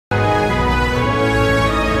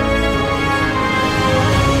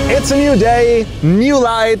It's a new day, new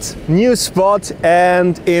light, new spot,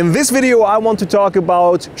 and in this video I want to talk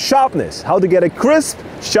about sharpness. How to get a crisp,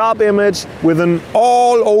 sharp image with an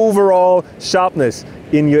overall sharpness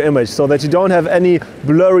in your image so that you don't have any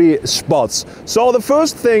blurry spots. So the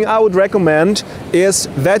first thing I would recommend is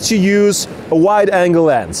that you use a wide angle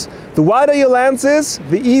lens. The wider your lens is,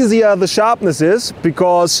 the easier the sharpness is,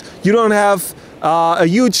 because you don't have a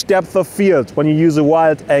huge depth of field when you use a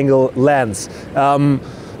wide angle lens.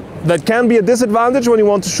 That can be a disadvantage when you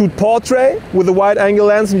want to shoot portrait with a wide angle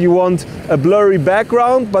lens and you want a blurry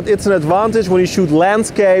background, but it's an advantage when you shoot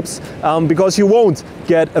landscapes because you won't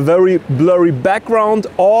get a very blurry background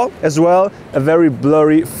or as well a very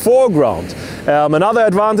blurry foreground. Another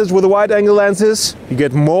advantage with a wide angle lens is you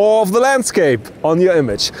get more of the landscape on your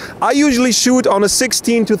image. I usually shoot on a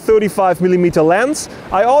 16 to 35mm lens.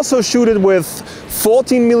 I also shoot it with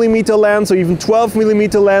 14mm lens or even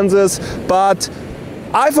 12mm lenses, but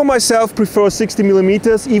I for myself prefer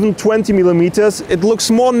 60mm, even 20mm. It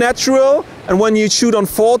looks more natural, and when you shoot on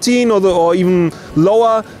 14 or even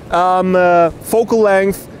lower focal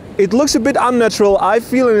length, it looks a bit unnatural, I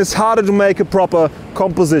feel, and it's harder to make a proper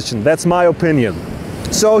composition. That's my opinion.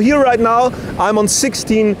 So here right now I'm on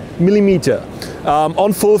 16mm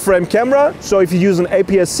on full frame camera. So if you use an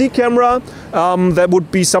APS-C camera, that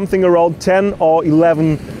would be something around 10 or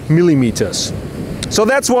 11mm. So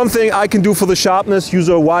that's one thing I can do for the sharpness, use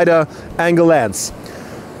a wider angle lens.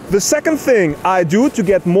 The second thing I do to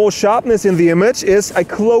get more sharpness in the image is I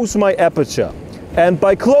close my aperture. And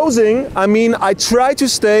by closing, I mean I try to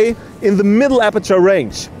stay in the middle aperture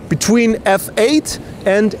range, between f8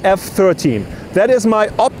 and f13. That is my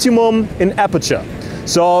optimum in aperture.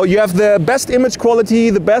 So you have the best image quality,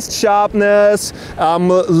 the best sharpness,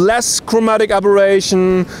 less chromatic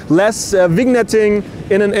aberration, less vignetting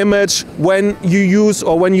in an image when you use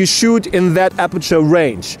or when you shoot in that aperture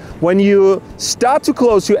range. When you start to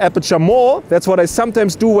close your aperture more, that's what I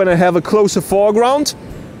sometimes do when I have a closer foreground,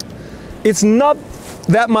 it's not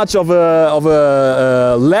that much of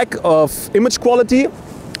a lack of image quality.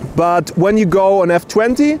 But when you go on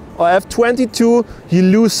f20 or f22, you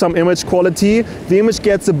lose some image quality. The image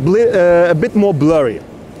gets a bit more blurry.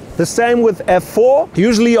 The same with f4.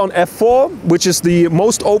 Usually on f4, which is the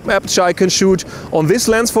most open aperture I can shoot on this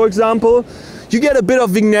lens, for example, you get a bit of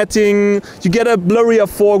vignetting, you get a blurrier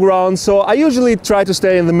foreground. So I usually try to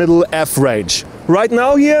stay in the middle f range. Right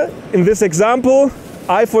now here, in this example,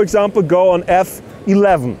 I, for example, go on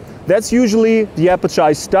f11. That's usually the aperture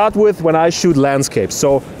I start with when I shoot landscapes.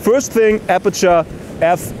 So first thing, aperture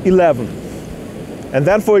f11. And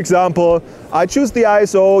then, for example, I choose the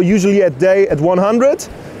ISO usually at day at 100,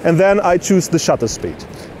 and then I choose the shutter speed.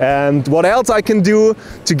 And what else I can do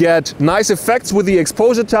to get nice effects with the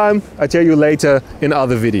exposure time, I tell you later in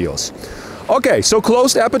other videos. Okay, so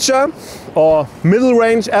closed aperture or middle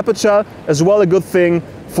range aperture as well, a good thing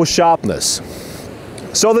for sharpness.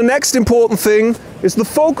 So the next important thing is the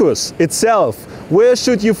focus itself. Where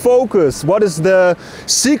should you focus? What is the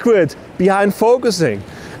secret behind focusing?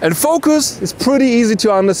 And focus is pretty easy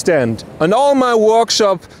to understand. And all my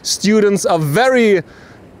workshop students are very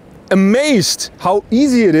amazed how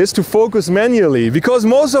easy it is to focus manually, because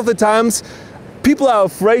most of the times people are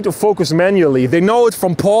afraid to focus manually. They know it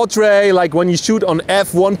from portrait, like when you shoot on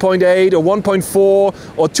f1.8 or 1.4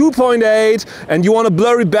 or 2.8 and you want a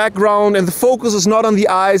blurry background and the focus is not on the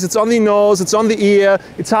eyes, it's on the nose, it's on the ear,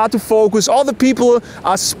 it's hard to focus. All the people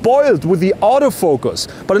are spoiled with the autofocus.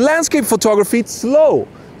 But in landscape photography, it's slow.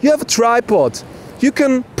 You have a tripod, you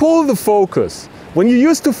can pull the focus. When you're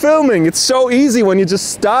used to filming, it's so easy when you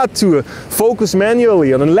just start to focus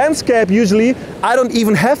manually. On a landscape, usually, I don't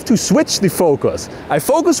even have to switch the focus. I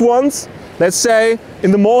focus once, let's say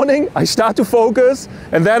in the morning, I start to focus,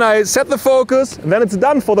 and then I set the focus, and then it's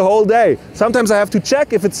done for the whole day. Sometimes I have to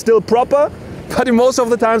check if it's still proper, but in most of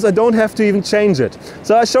the times I don't have to even change it.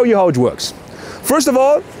 So I'll show you how it works. First of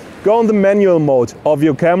all, go on the manual mode of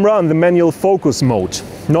your camera and the manual focus mode.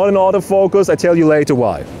 Not in autofocus, I tell you later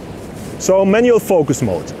why. So manual focus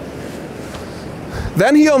mode.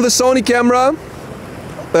 Then here on the Sony camera,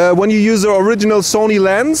 when you use the original Sony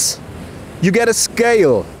lens, you get a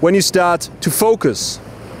scale when you start to focus.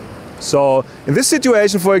 So in this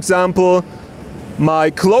situation, for example,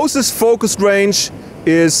 my closest focused range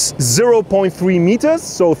is 0.3 meters,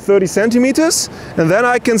 so 30 centimeters. And then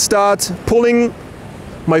I can start pulling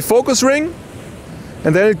my focus ring,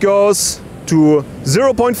 and then it goes to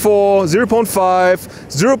 0.4, 0.5,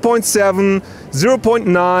 0.7,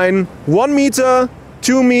 0.9, 1 meter,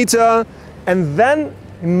 2 meter, and then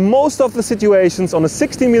in most of the situations on a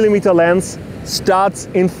 60mm lens starts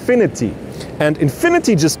infinity. And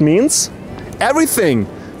infinity just means everything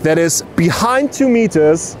that is behind 2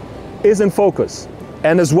 meters is in focus.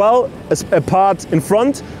 And as well as a part in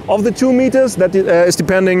front of the 2 meters that is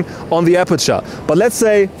depending on the aperture. But let's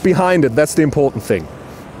say behind it, that's the important thing.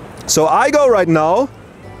 So I go right now,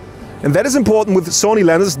 and that is important with Sony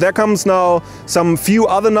lenses. There comes now some few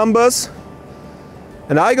other numbers.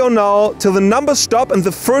 And I go now till the numbers stop and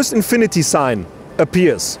the first infinity sign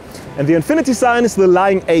appears. And the infinity sign is the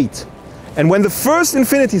line 8. And when the first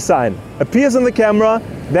infinity sign appears in the camera,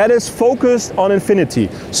 that is focused on infinity.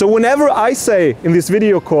 So whenever I say in this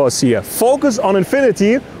video course here, focus on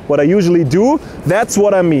infinity, what I usually do, that's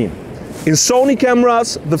what I mean. In Sony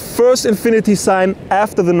cameras, the first infinity sign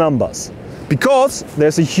after the numbers. Because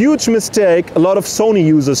there's a huge mistake a lot of Sony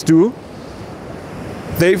users do.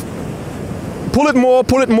 They pull it more,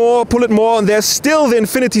 pull it more, pull it more, and there's still the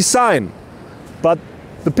infinity sign. But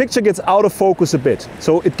the picture gets out of focus a bit.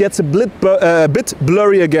 So it gets a bit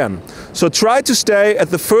blurry again. So try to stay at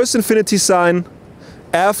the first infinity sign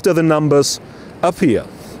after the numbers appear.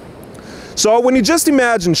 So when you just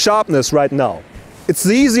imagine sharpness right now, it's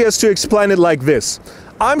the easiest to explain it like this.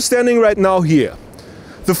 I'm standing right now here.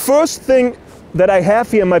 The first thing that I have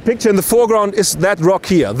here in my picture in the foreground is that rock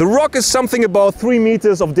here. The rock is something about 3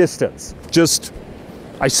 meters of distance. Just,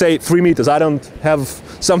 I say 3 meters, I don't have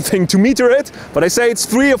something to meter it, but I say it's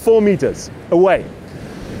 3 or 4 meters away.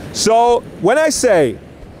 So when I say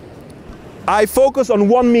I focus on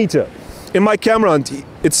 1 meter in my camera and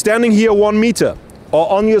it's standing here 1 meter, or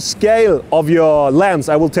on your scale of your lens,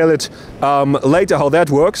 I will tell it later how that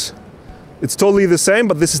works. It's totally the same,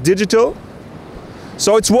 but this is digital.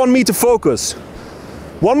 So it's 1 meter focus.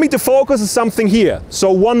 1 meter focus is something here,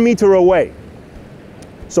 so 1 meter away.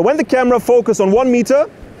 So when the camera focuses on 1 meter,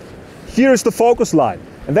 here is the focus line.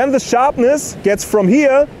 And then the sharpness gets from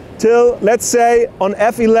here till, let's say, on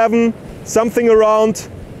f11, something around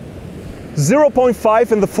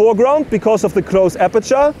 0.5 in the foreground because of the close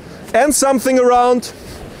aperture, and something around,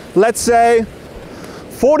 let's say,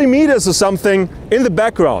 40 meters or something in the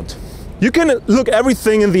background. You can look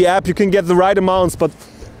everything in the app, you can get the right amounts, but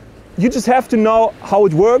you just have to know how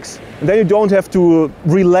it works, and then you don't have to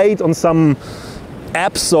relate on some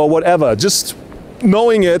apps or whatever. Just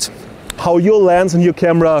knowing it, how your lens and your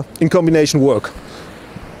camera in combination work.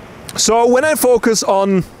 So when I focus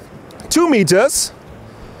on 2 meters,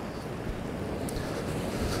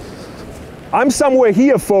 I'm somewhere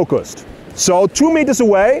here focused. So 2 meters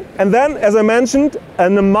away, and then, as I mentioned,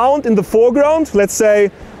 an amount in the foreground, let's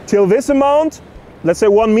say till this amount, let's say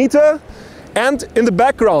 1 meter, and in the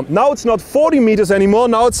background, now it's not 40 meters anymore,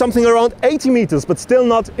 now it's something around 80 meters, but still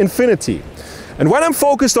not infinity. And when I'm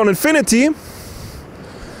focused on infinity,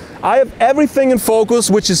 I have everything in focus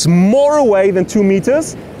which is more away than 2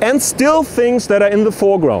 meters, and still things that are in the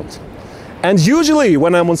foreground. And usually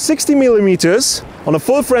when I'm on 60 millimeters on a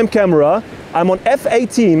full frame camera, I'm on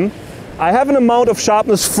f18, I have an amount of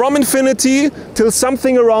sharpness from infinity till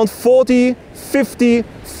something around 40, 50,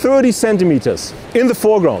 30 centimeters in the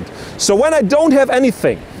foreground. So when I don't have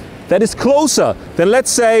anything that is closer than,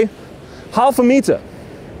 let's say, half a meter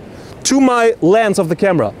to my lens of the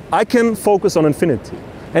camera, I can focus on infinity.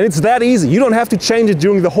 And it's that easy. You don't have to change it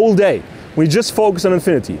during the whole day. We just focus on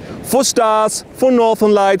infinity. For stars, for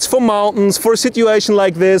northern lights, for mountains, for a situation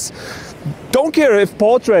like this. Don't care if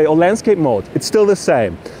portrait or landscape mode, it's still the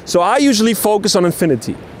same. So I usually focus on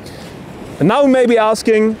infinity. And now you may be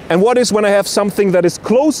asking, and what is when I have something that is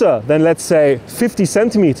closer than, let's say, 50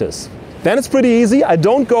 centimeters? Then it's pretty easy. I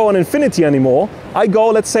don't go on infinity anymore. I go,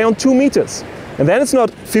 let's say, on 2 meters. And then it's not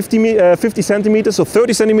 50 centimeters or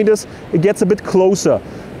 30 centimeters, it gets a bit closer.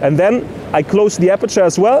 And then I close the aperture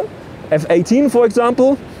as well, f18 for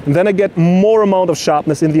example, and then I get more amount of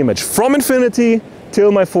sharpness in the image, from infinity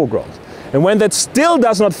till my foreground. And when that still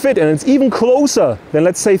does not fit and it's even closer than,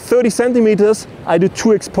 let's say, 30 centimeters, I do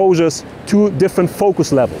 2 exposures, 2 different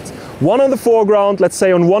focus levels. One on the foreground, let's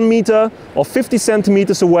say on 1 meter or 50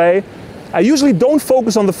 centimeters away. I usually don't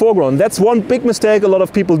focus on the foreground. That's one big mistake a lot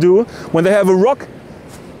of people do. When they have a rock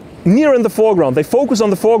near in the foreground, they focus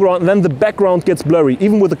on the foreground and then the background gets blurry,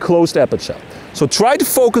 even with a closed aperture. So try to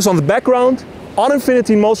focus on the background. On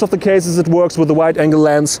infinity, in most of the cases it works with the wide angle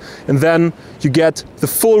lens, and then you get the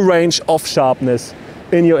full range of sharpness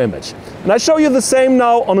in your image. And I show you the same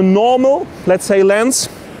now on a normal, let's say, lens,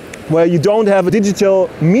 where you don't have a digital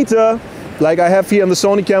meter like I have here on the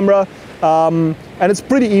Sony camera. And it's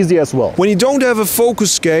pretty easy as well. When you don't have a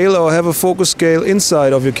focus scale or have a focus scale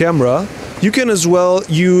inside of your camera, you can as well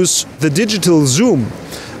use the digital zoom.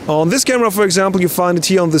 On this camera, for example, you find it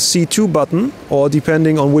here on the C2 button, or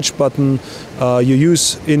depending on which button you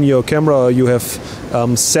use in your camera, you have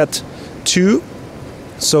set 2.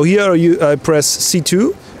 So here I press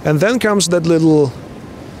C2, and then comes that little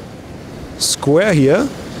square here,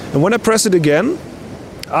 and when I press it again,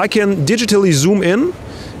 I can digitally zoom in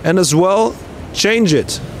and as well change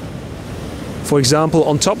it. For example,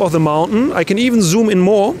 on top of the mountain, I can even zoom in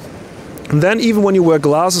more. And then even when you wear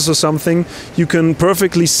glasses or something, you can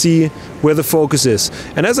perfectly see where the focus is.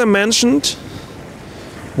 And as I mentioned,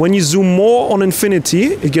 when you zoom more on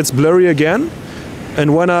infinity, it gets blurry again.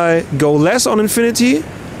 And when I go less on infinity,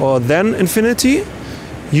 or then infinity,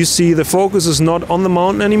 you see the focus is not on the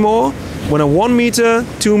mountain anymore. When I'm 1 meter,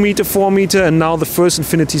 2 meter, 4 meter, and now the first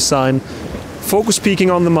infinity sign, focus peaking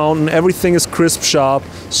on the mountain, everything is crisp, sharp,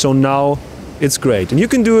 so now it's great. And you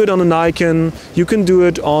can do it on a Nikon, you can do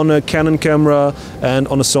it on a Canon camera and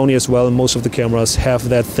on a Sony as well, and most of the cameras have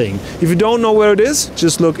that thing. If you don't know where it is,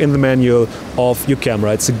 just look in the manual of your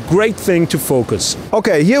camera. It's a great thing to focus.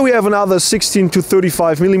 Okay, here we have another 16 to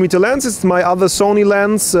 35 millimeter lens. It's my other Sony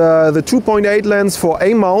lens, the 2.8 lens for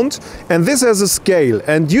A mount, and this has a scale.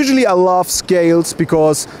 And usually I love scales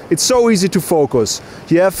because it's so easy to focus.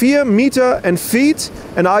 You have here meter and feet,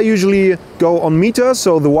 and I usually go on meter,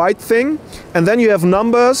 so the white thing, and then you have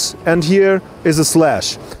numbers, and here is a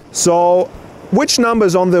slash. So which number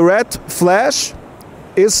is on the red flash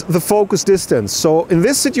is the focus distance. So in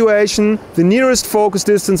this situation, the nearest focus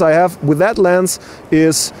distance I have with that lens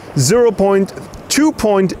is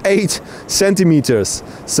 2.8 centimeters.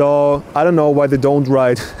 So I don't know why they don't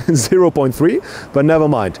write 0.3, but never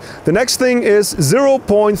mind. The next thing is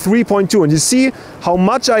 0.3.2, and you see how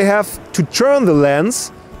much I have to turn the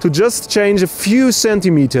lens to just change a few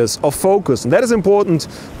centimeters of focus, and that is important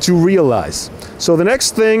to realize. So the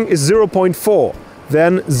next thing is 0.4,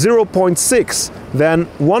 then 0.6, then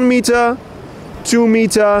 1 meter, 2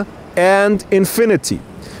 meter, and infinity.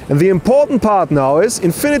 And the important part now is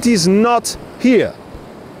infinity is not here,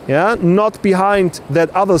 yeah, not behind that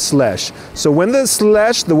other slash. So when the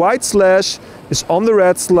slash, the white slash, is on the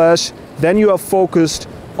red slash, then you are focused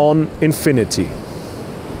on infinity.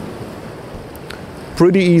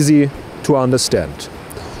 Pretty easy to understand.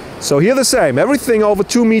 So here the same, everything over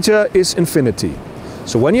 2 meter is infinity.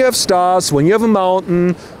 So when you have stars, when you have a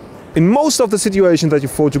mountain, in most of the situations that you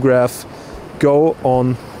photograph, go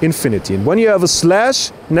on infinity. And when you have a slash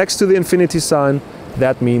next to the infinity sign,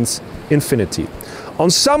 that means infinity. On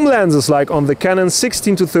some lenses, like on the Canon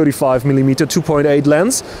 16 to 35 millimeter 2.8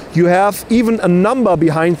 lens, you have even a number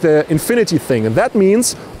behind the infinity thing, and that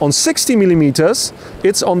means on 60 millimeters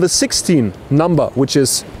it's on the 16 number, which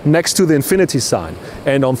is next to the infinity sign,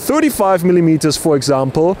 and on 35 millimeters, for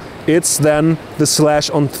example, it's then the slash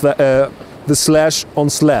on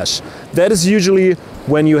slash. That is usually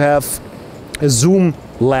when you have a zoom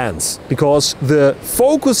lens, because the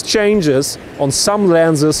focus changes on some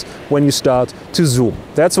lenses when you start to zoom.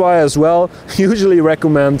 That's why as well usually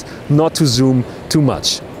recommend not to zoom too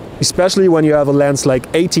much, especially when you have a lens like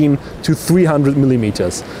 18 to 300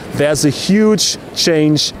 millimeters. There's a huge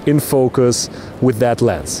change in focus with that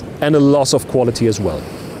lens and a loss of quality as well.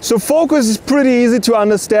 So focus is pretty easy to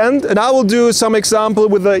understand, and I will do some example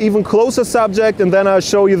with an even closer subject, and then I'll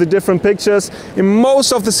show you the different pictures. In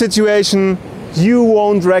most of the situation, you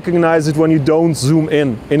won't recognize it when you don't zoom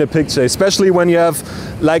in a picture, especially when you have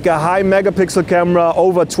like a high megapixel camera,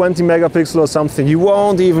 over 20 megapixel or something. You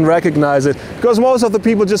won't even recognize it, because most of the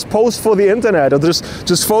people just post for the internet, or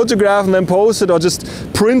just photograph and then post it, or just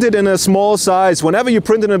print it in a small size. Whenever you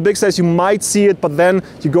print it in a big size, you might see it, but then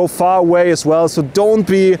you go far away as well. So don't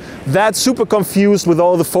be that super confused with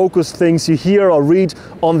all the focus things you hear or read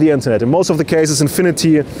on the internet. In most of the cases,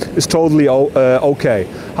 infinity is totally okay.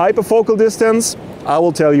 Hyperfocal distance, I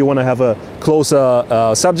will tell you when I have a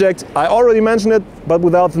closer subject. I already mentioned it, but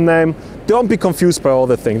without the name. Don't be confused by all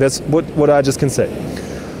the things. That's what I just can say.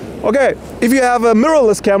 Okay, if you have a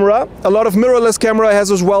mirrorless camera, a lot of mirrorless camera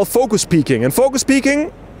has as well focus peaking. And focus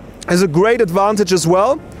peaking has a great advantage as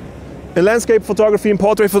well. In landscape photography and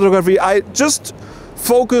portrait photography, I just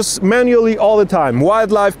focus manually all the time.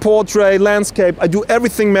 Wildlife, portrait, landscape, I do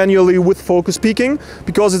everything manually with focus peaking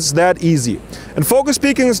because it's that easy. And focus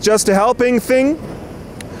peaking is just a helping thing.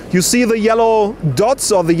 You see the yellow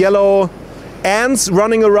dots or the yellow ants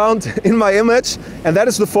running around in my image, and that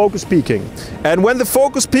is the focus peaking. And when the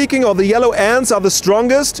focus peaking or the yellow ants are the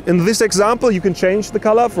strongest, in this example you can change the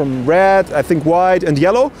color from red, I think white and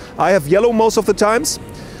yellow. I have yellow most of the times.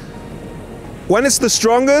 When it's the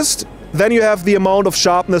strongest, then you have the amount of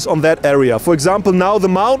sharpness on that area. For example, now the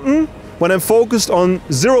mountain, when I'm focused on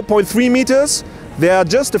 0.3 meters, there are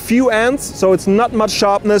just a few ants, so it's not much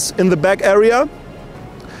sharpness in the back area.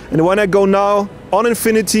 And when I go now on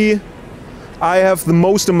infinity, I have the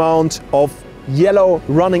most amount of yellow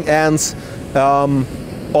running ants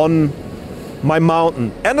on my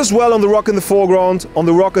mountain, and as well on the rock in the foreground, on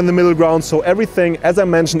the rock in the middle ground, so everything, as I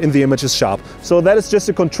mentioned in the image, is sharp. So that is just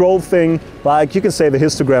a control thing, like you can say the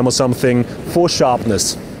histogram or something, for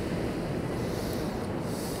sharpness.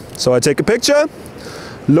 So I take a picture,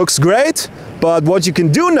 looks great, but what you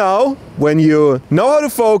can do now, when you know how to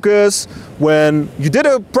focus, when you did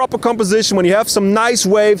a proper composition, when you have some nice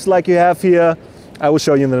waves like you have here, I will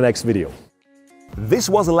show you in the next video. This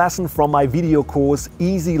was a lesson from my video course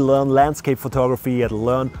Easy Learn Landscape Photography at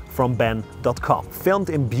learnfromben.com, filmed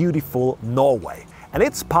in beautiful Norway. And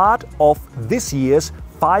it's part of this year's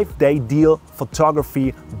 5-day deal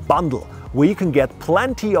photography bundle, where you can get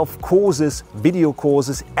plenty of courses, video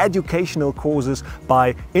courses, educational courses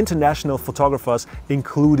by international photographers,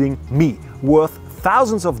 including me, worth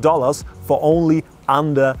thousands of dollars for only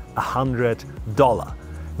under $100.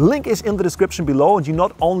 Link is in the description below, and you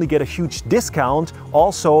not only get a huge discount,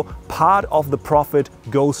 also part of the profit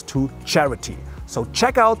goes to charity. So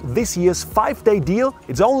check out this year's 5-day deal.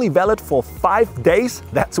 It's only valid for 5 days.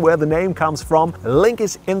 That's where the name comes from. Link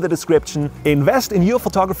is in the description. Invest in your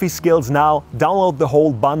photography skills now, download the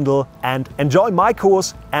whole bundle, and enjoy my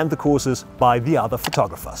course and the courses by the other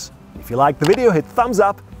photographers. If you liked the video, hit thumbs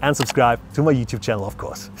up and subscribe to my YouTube channel, of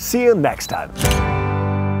course. See you next time.